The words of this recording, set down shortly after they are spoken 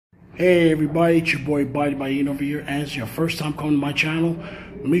Hey everybody, it's your boy Body by Ian over here, and it's your first time coming to my channel.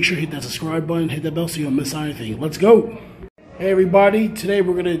 Make sure you hit that subscribe button, hit that bell so you don't miss anything. Let's go! Hey everybody, today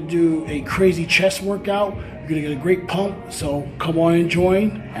we're going to do a crazy chest workout. We're going to get a great pump, so come on and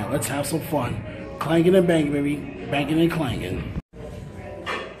join, and let's have some fun. Clanging and banging, baby. Banging and clanging.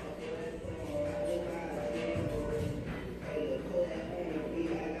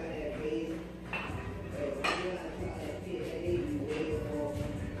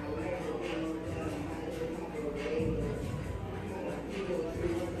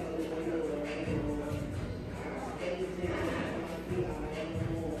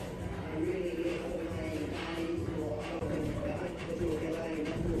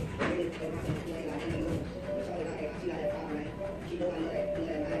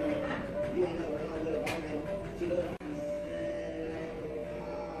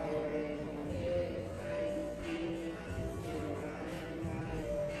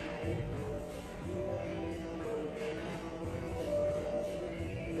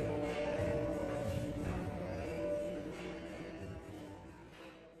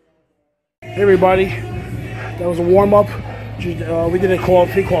 Hey everybody, that was a warm-up. We did a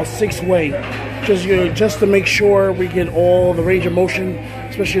thing called six-way, just to make sure we get all the range of motion,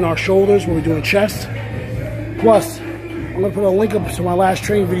 especially in our shoulders when we're doing chest. Plus, I'm gonna put a link up to my last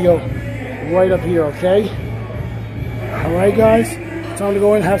training video right up here, okay? All right, guys, time to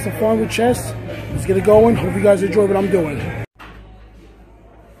go in and have some fun with chest. Let's get it going. Hope you guys enjoy what I'm doing.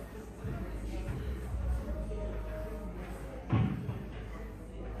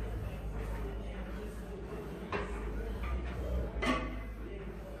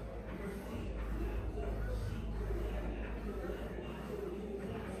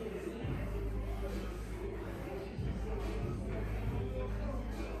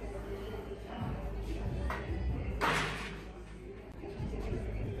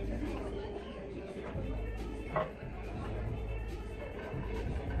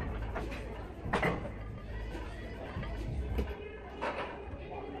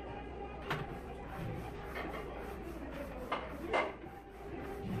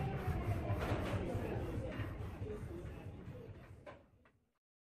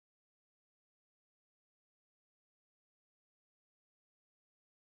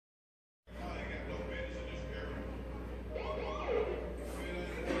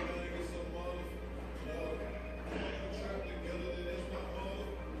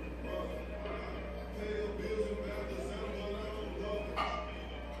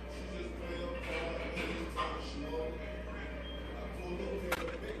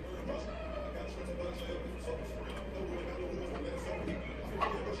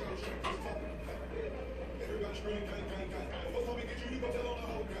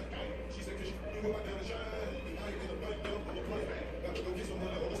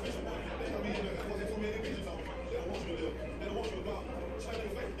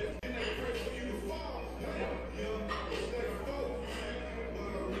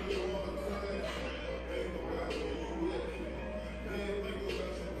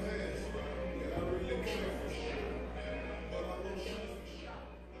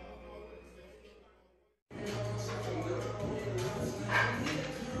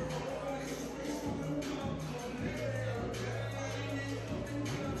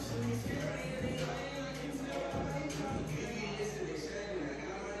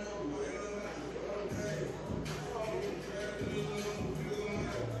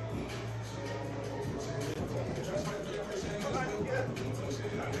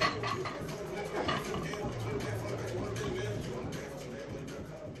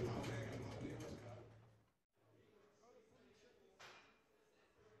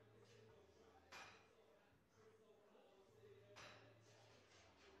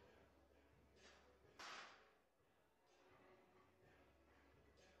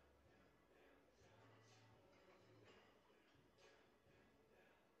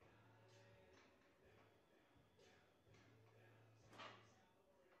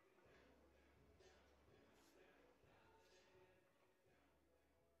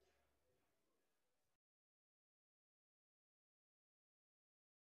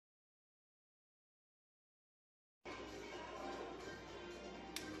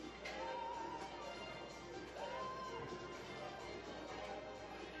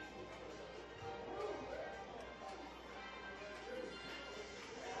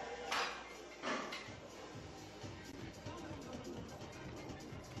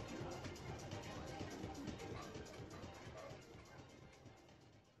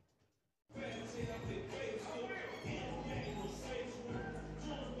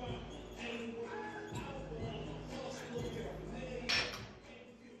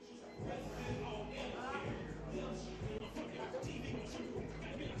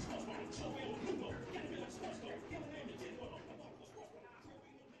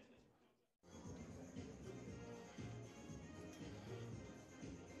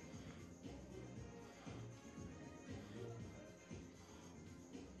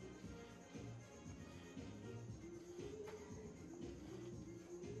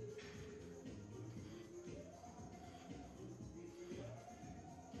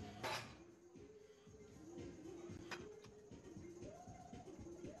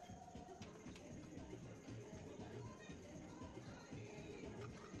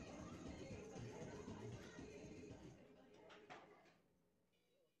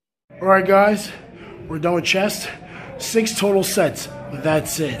 All right, guys, we're done with chest. 6 total sets.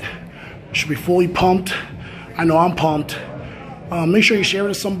 That's it. Should be fully pumped. I know I'm pumped. Make sure you share it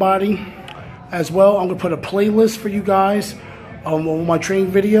with somebody as well. I'm gonna put a playlist for you guys on my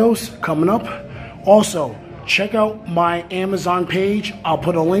training videos coming up. Also, check out my Amazon page. I'll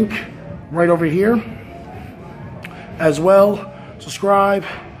put a link right over here as well. Subscribe,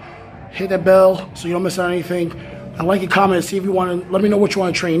 hit that bell so you don't miss out on anything. And like and comment, see if you want to, let me know what you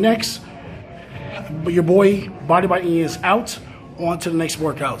want to train next. But your boy, Body by Ian, is out. On to the next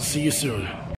workout. See you soon.